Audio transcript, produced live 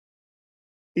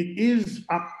It is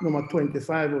Act number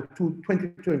 25 of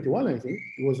 2021, I think.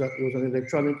 It was an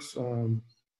electronics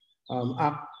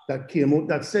act that came out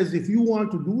that says if you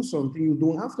want to do something, you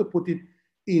don't have to put it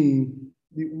in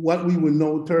what we will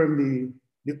now term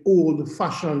the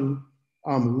old-fashioned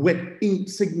wet ink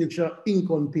signature, ink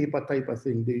on paper type of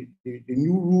thing. The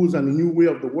new rules and the new way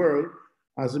of the world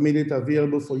has made it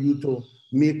available for you to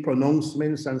make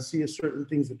pronouncements and say certain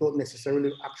things without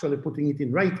necessarily actually putting it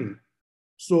in writing.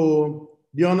 So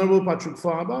the Honorable Patrick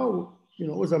Faber,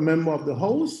 was a member of the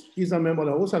House. He's a member of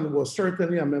the House and was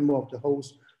certainly a member of the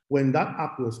House when that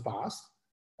act was passed.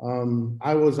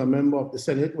 I was a member of the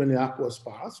Senate when the act was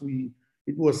passed.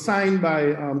 It was signed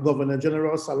by Governor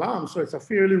General Tzalam, so it's a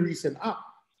fairly recent act.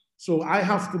 So I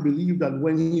have to believe that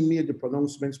when he made the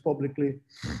pronouncements publicly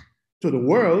to the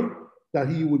world that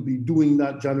he would be doing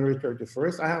that January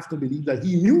 31st, I have to believe that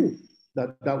he knew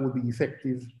that that would be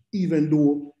effective, even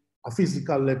though a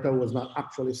physical letter was not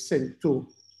actually sent to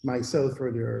myself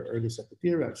or the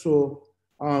Secretariat. So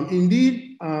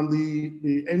indeed,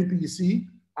 the N.P.C.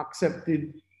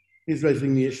 accepted his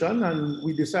resignation, and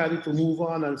we decided to move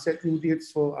on and set new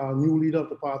dates for our new leader of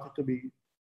the party to be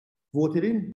voted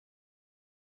in.